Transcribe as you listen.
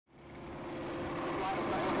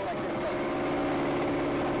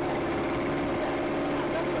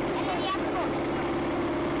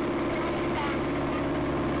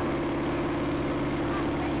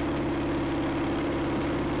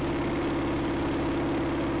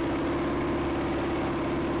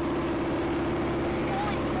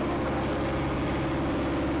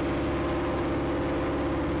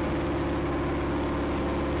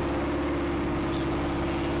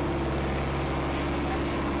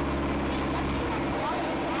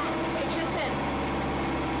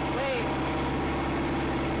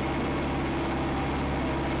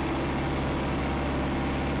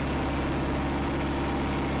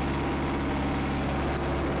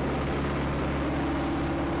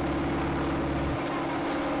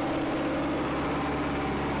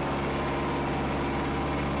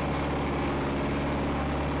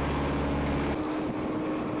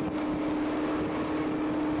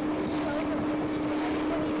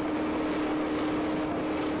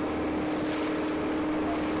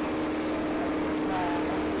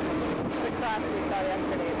saw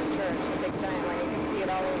yesterday at the church, the big giant one. You can see it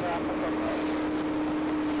all over Acapulco.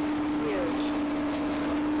 Huge.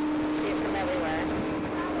 See it from everywhere.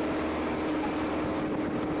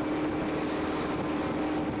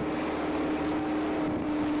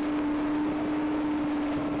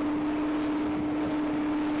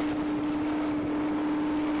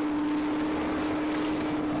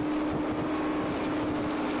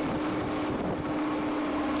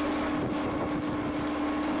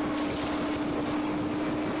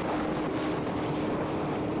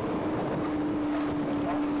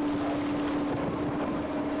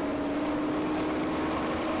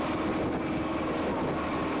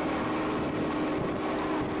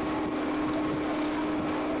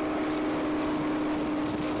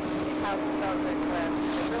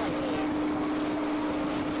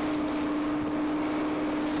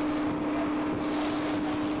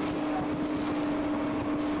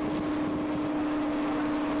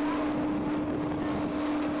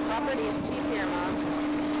 Property is cheap here, Mom.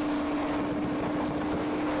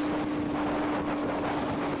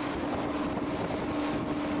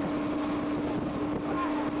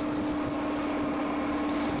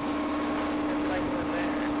 It's like what's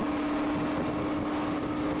there.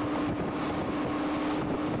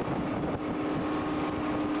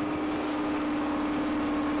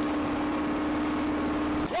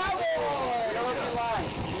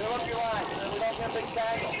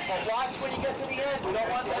 But watch when you get to the end. We don't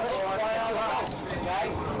want that hook fly out loud.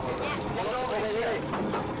 Okay? Get over here.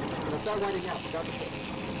 Let's start winding up. Start the foot.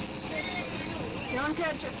 You're on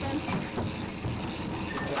good, Tristan.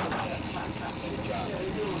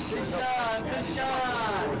 Good shot. Good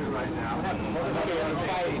shot. Right now. Okay, he's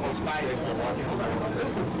fighting. He's fighting.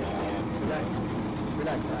 Relax.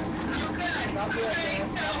 Relax, son. Stop there, man.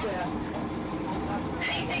 Stop there.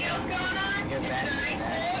 Anything else going on? Get back.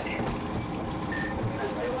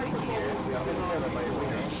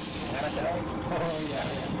 Oh, yeah.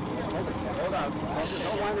 Hold on.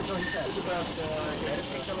 Don't wind until he says. Let us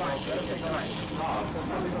take the line. Let us take the line.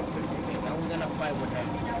 Now we're gonna fight with him.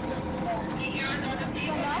 You're on the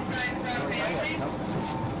people outside for our family.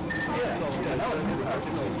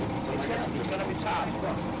 It's gonna be tough.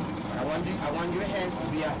 I want your hands to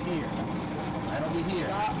be up here. I don't be here.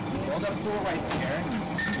 Hold the pull right there.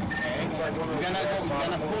 Okay. You're gonna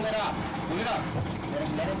pull it up. Pull it up.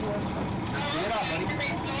 Let it do it. Pull it up, buddy.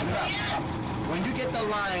 Pull it up. When you get the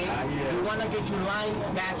line, you want to get your line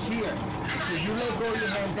back here. So you let go your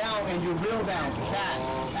hand down and you reel down.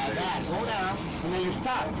 Like that. Go down. And then you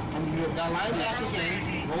stop. And you get the line back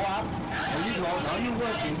again. Go up. There you go. Now you're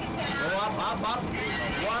working. Go up, up, up.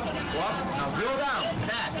 Go up, go up. Now reel down.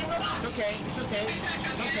 Fast. It's okay. It's okay.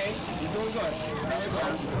 It's okay. You're doing good. There you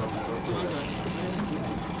go. Doing good.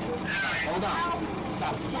 Hold on.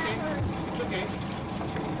 Stop. It's okay. It's okay.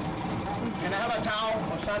 Can I have a towel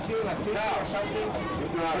or something, like tissue or something?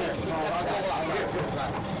 Here.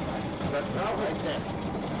 Right there.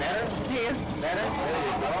 Better? Here. Better? There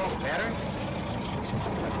you go. Better?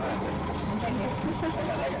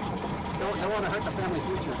 Don't want to hurt the family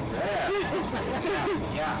future.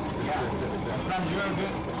 Yeah. Plus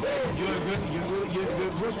you're a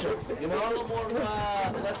good rooster. You know? A little more,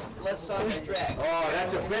 let's drag. Oh,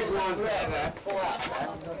 that's a big one. Drag, man. Pull out, man.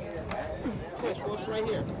 This goes right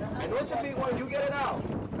here. I know it's a big one. You get it out.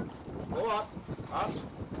 Go up. Up.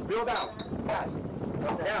 Reel down. Fast.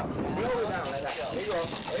 Down. Reel it down like that. There you go.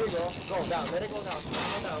 There you go. Go down. Let it go down.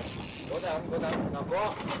 Go down. Go down. Now go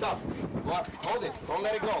up. Stop. Go up. Hold it. Don't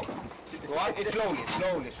let it go. Go up.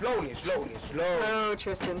 Slowly. Slow,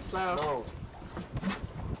 Tristan, slow. Slow.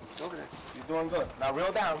 Over there. You're doing good. Now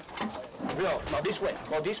reel down. Reel. Now this way.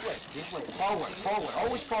 Go this way. This way. Forward.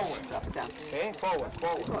 Always forward. Drop it down. Okay. Forward.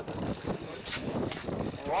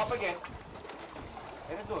 Go up again.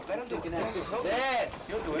 Let him do it. Yes.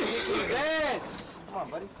 You'll do it. Yes. Come on,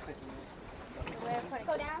 buddy.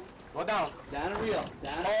 Go down. Go down. Down and reel.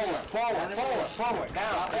 Forward.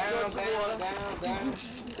 Down. All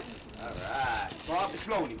right. Go up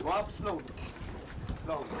slowly.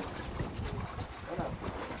 Go down.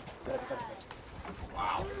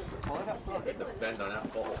 Wow. It depends on that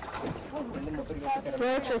pole.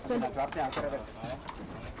 Slow, Tristan. Drop down.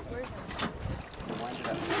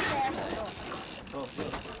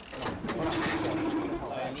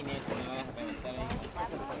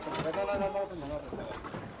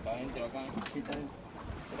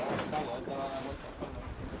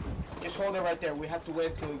 Just hold it right there. We have to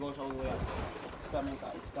wait till it goes all the way up. It's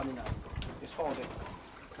coming out. Just hold it.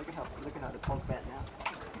 Look at how the pole's bent now.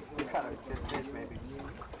 We cut a good fish, maybe.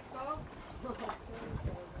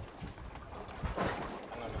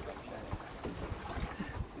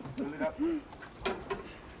 Pull it up.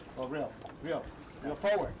 Oh, reel. Go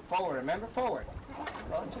forward. Forward. Remember, forward.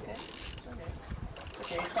 No, it's okay. It's okay.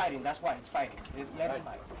 It's okay. It's fighting. That's why it's fighting. Let it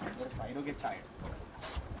fight. Let it fight. It'll get tired.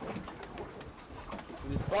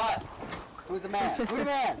 But who's the man? Who's the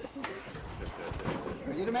man?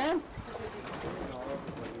 Are you the man?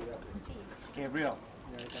 Okay, real.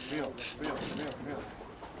 Real.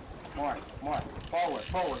 More. Forward.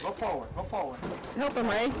 Go forward. Go forward. Help him,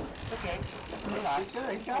 Ray. It's okay. Relax.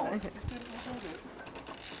 He's got it.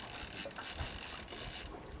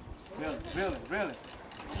 Really.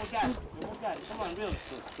 Almost got it. Come on, really.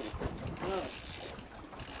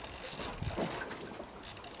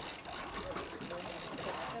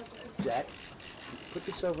 Jack, put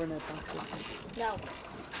this over in that box. No.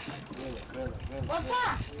 Really. What's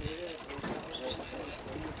that?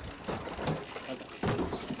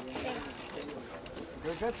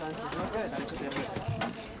 You're good, son. You're good.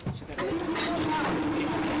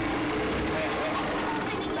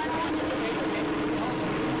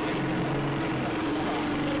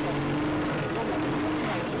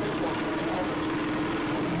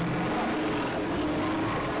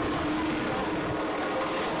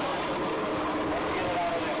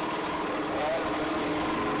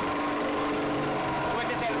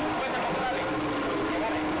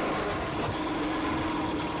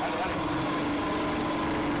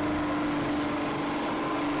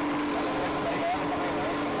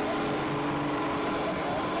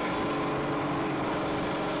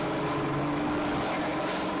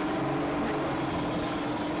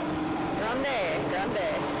 Grande.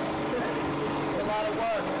 It's a lot of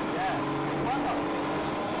work. Yeah.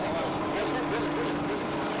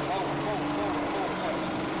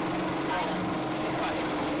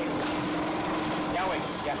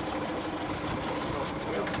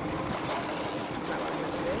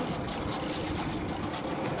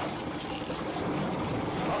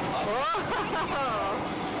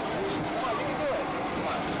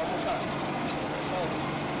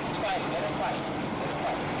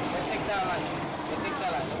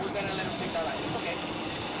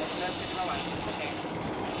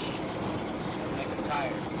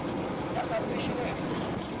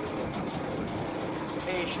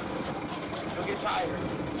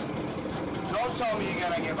 Don't tell me you're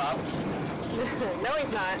gonna give up. No,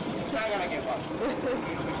 he's not. He's not gonna give up.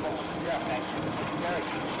 Yeah, thank you. Jerry.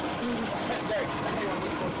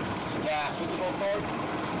 Yeah, you can go forward.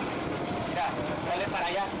 Mira, dale para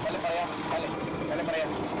allá, dale para allá, dale para allá.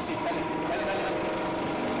 Sí, dale.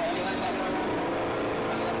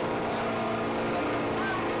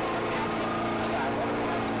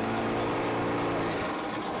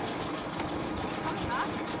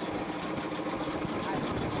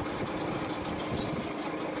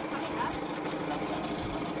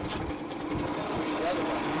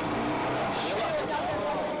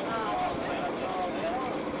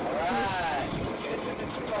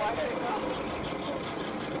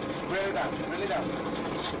 Really down.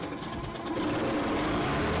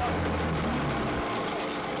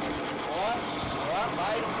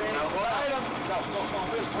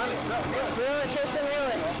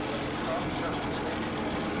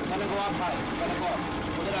 Gonna go up high. Gonna go up.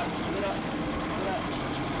 Pull it up.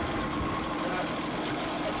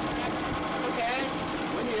 It's okay.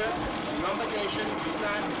 We're here. You're on vacation. It's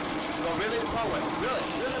not. Go really forward. Really.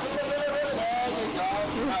 There you go.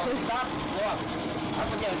 Now stop. Go up. Up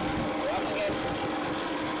again.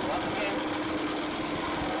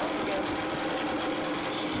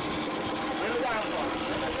 Really down.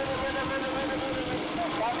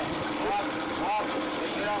 Up.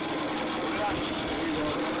 Pick it up.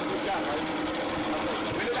 Good job, right?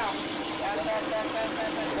 Really down.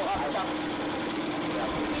 Go up. Down.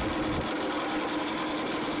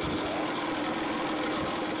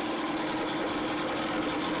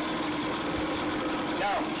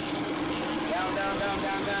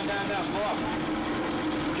 Go up.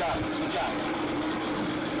 Good job.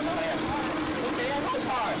 Okay, I know it's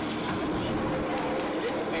hard. It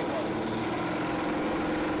is a big one.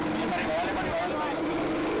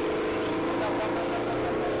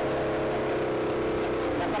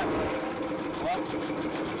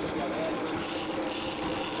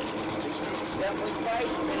 Definitely fight,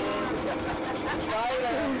 man.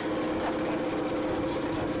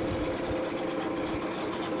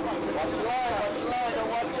 Watch the line, don't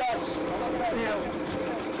watch us. No.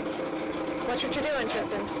 Watch what you're doing,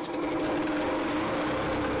 Tristan.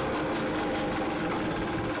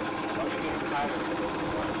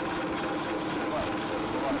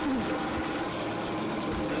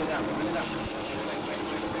 Really down.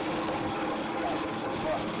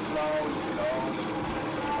 Slow.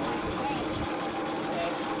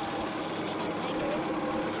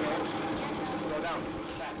 Go down.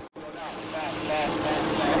 Back.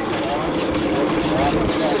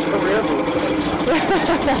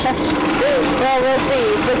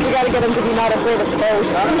 get him to be not afraid of boats.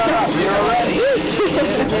 You're ready.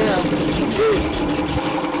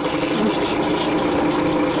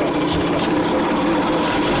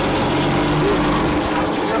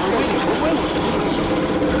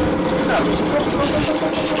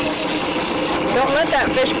 Don't let that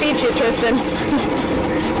fish beat you, Tristan.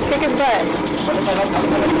 Kick his butt.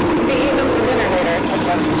 Be eating him for dinner later.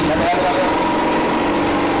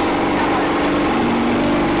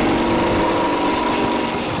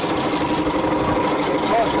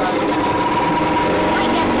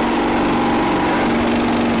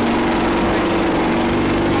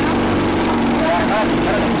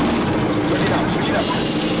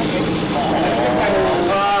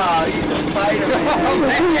 Wow, he's a fighter,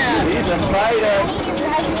 man. He's a fighter.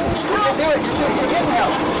 You can do it. You're getting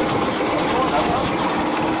help.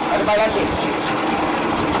 Ada balik lagi.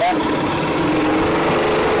 Ya.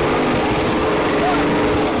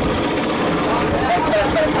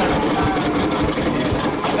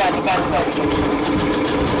 Bukan.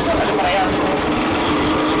 Ada perayaan.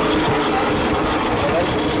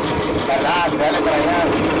 Balas, ada perayaan.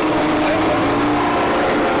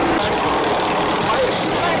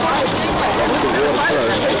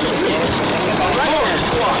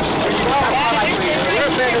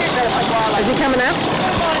 Is he coming up?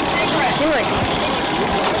 Seems like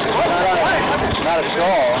not a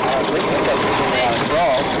troll. I don't think it's not a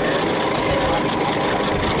troll.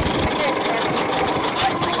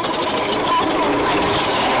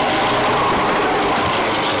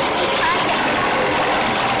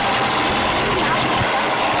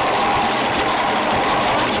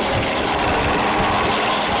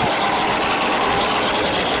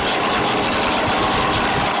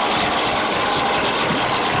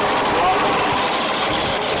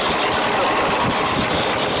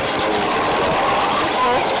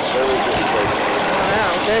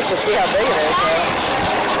 to see how big it is.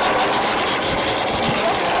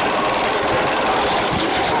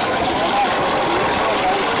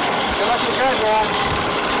 Good luck with that, man.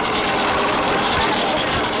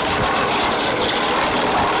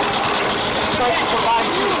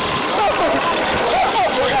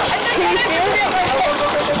 Can you see it?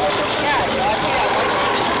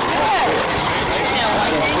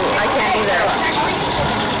 I can't either.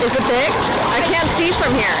 Is it big? I can't see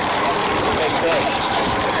from here.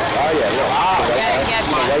 Oh, yeah, yeah.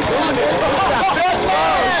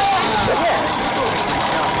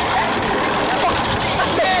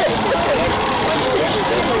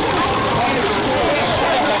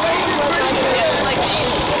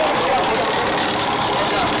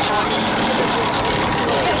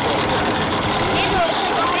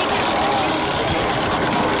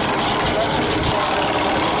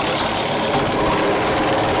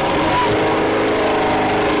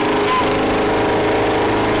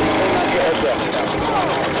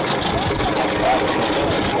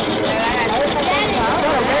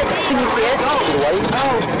 Can you see it? Oh,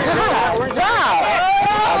 wow.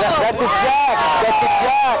 That's a jack. That's a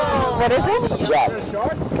jack. What is it? Jack.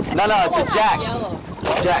 No, it's a jack.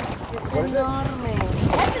 Jack.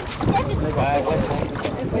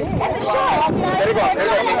 That's a shark. Let it go.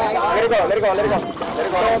 Let it go.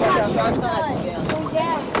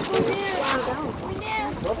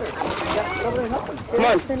 Come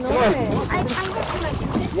on.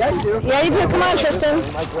 Yeah, you do. Come on, Tristan.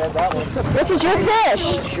 This is your fish.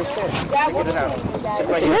 It's your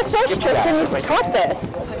fish, Tristan. You caught this.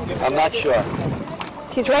 I'm not sure.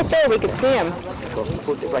 He's right there. We could see him.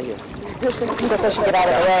 Put it right here. Guess I should get out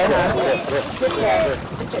of the way, huh?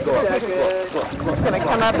 It's going to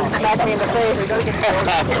come up and smack me in the face.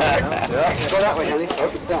 Go that way, honey.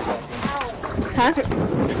 Huh?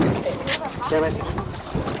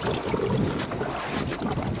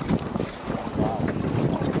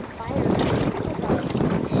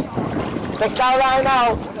 Take that line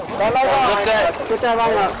out. That line out. Get that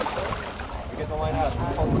line out. Get the line out.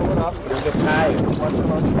 Pull it up. You'll get tired.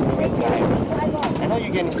 I know you're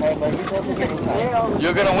getting tired, but you're also getting tired.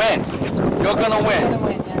 You're gonna win. You're gonna win.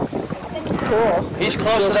 It's cool. He's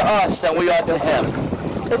closer to us than we are to him.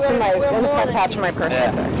 It's in my patch of my purse.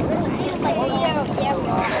 Yeah.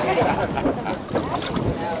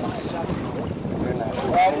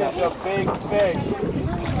 That is a big fish.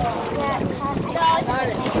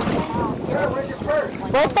 Where's your purse?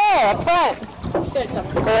 Right there, up front. Or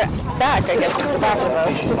back, I guess. It's the back of the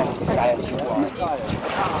boat.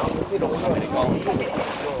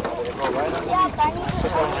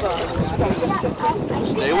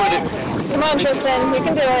 Stay with it. Come on, Tristan. You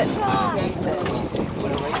can do it.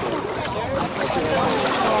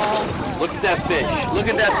 Look at that fish. Look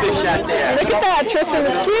at that fish out there. Look at that, Tristan.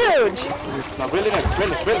 It's huge. No, reel it in.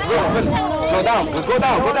 Reel it. Go down. Go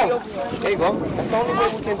down. There you go. That's the only way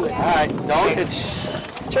we can do it. All right. Don't.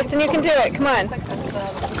 Tristan, you can do it. Come on.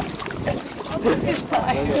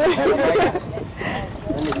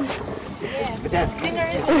 But that's Dinger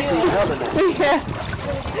is the you. hell of it. Yeah.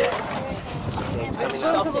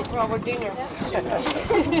 We're dinger.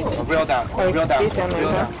 Reel down. Reel down. He's down there, Reel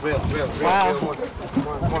huh? down. Reel. Wow.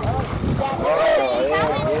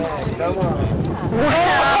 Come on.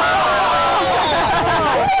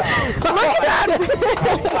 Look at that!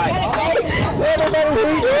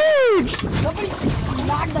 That's huge! Nobody's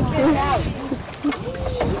knocked the fish out.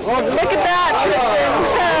 Look at that, Tristan!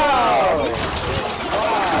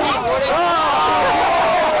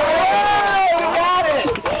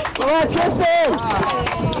 Come on, Tristan!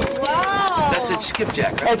 That's a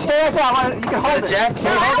skipjack, right? Hey, stay like that. You can hold it. Jack? No,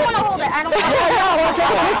 I don't want to hold it. I don't want to hold it. Yeah, I want to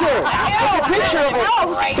take a picture. Take a picture of it.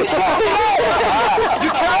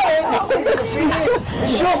 You count it.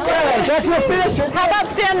 It's your friend. That's your fish. How about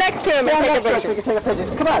stand next to him and Stand take a next to us. picture? We can take a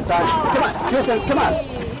picture. Come on, son. Come on, Tristan. Come on.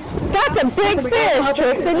 That's a big fish,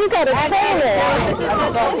 Tristan. You gotta train it.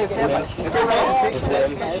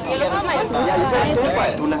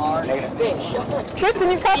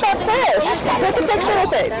 Tristan, you caught that fish. Take a picture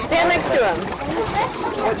with it. Stand next to him.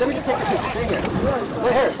 Let me just take a picture. Stay here.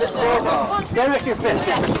 Here. Stand next to your fish.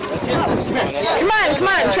 Come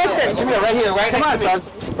on, Tristan. Come here, right here. Right. Come on, son.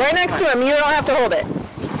 Right next to him. You don't have to hold it.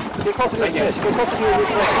 Get closer to the fish. Get closer to your fish.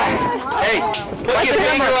 Hey, put your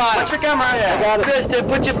finger on it. Put your camera on it. Tristan,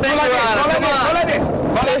 put your finger on it. Come on. Go like this.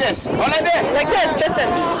 Go like this. Go like this. Like this, Tristan.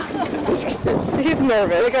 He's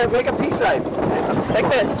nervous. Make a peace sign. Like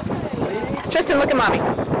this. Tristan, look at mommy.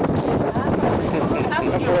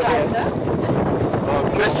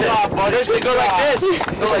 Tristan, Tristan, go like this.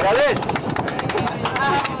 Go like this.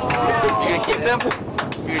 You gonna keep them?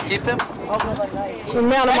 You gonna keep them? We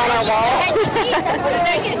mount him on our wall.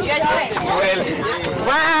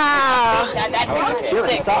 Wow.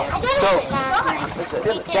 Really soft. Let's go.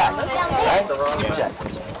 Feel it, Jack. Right?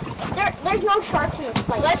 Jack. There's no sharks in this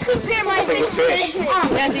place. Let's compare my fish to this.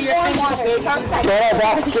 That's your sharks. Go ahead,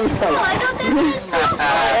 Jack. Give me some.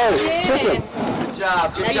 Hey, Tristan. Good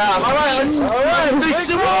job, good job. All right, let's do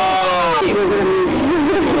some more.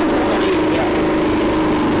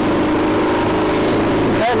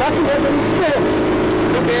 Hey, Lucky doesn't eat fish.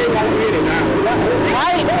 It's okay, you gotta eat it now.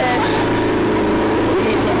 I eat fish. We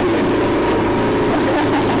eat some fish.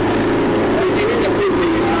 It is a fish that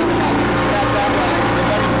you're trying to have. Step that way.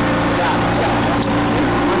 Everybody, chop.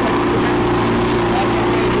 1 second. Let your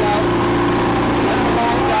hand go. Let the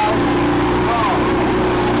line go. Oh.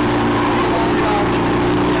 Let the line go.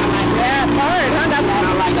 Yeah, it's hard, huh? That's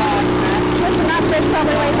Not like that. Tristan, that fish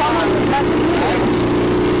probably weighs almost as much as you.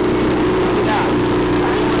 Now.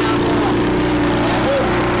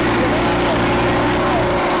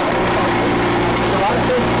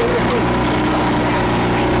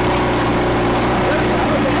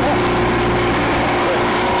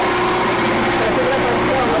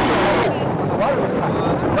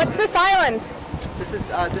 What's this island? This is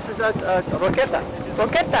Roqueta.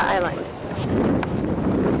 Roqueta Island.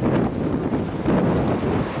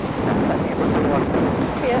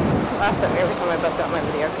 See it? Laughs at me every time I bust out my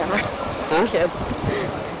video camera. Huh? Kid.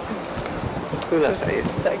 Who laughs at you?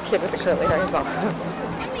 That kid with the curly hair. He's all.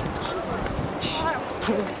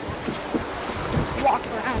 Walk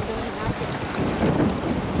around doing nothing.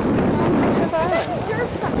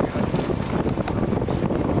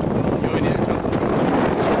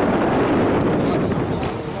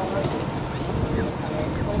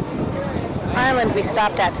 Island we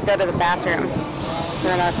stopped at to go to the bathroom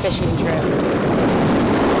during our fishing trip.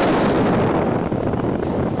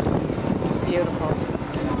 Beautiful.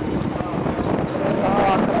 It's all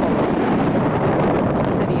Acapulco.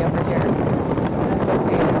 City over here. Still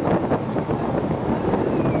see it.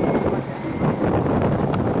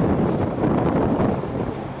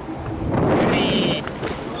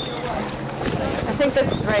 I think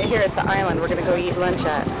this right here is the island we're going to go eat lunch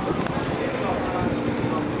at.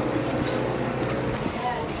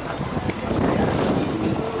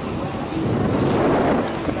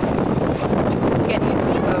 Just getting used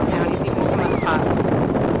to the boat now. He's even come on the pot.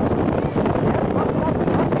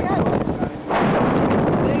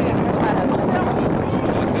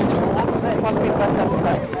 Wants me to bust up the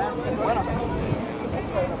boats.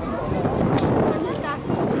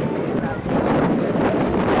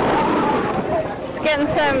 Just getting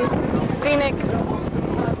some scenic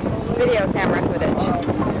video camera footage.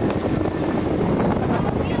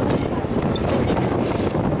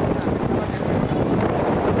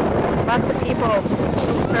 Lots of people,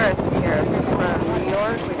 tourists here.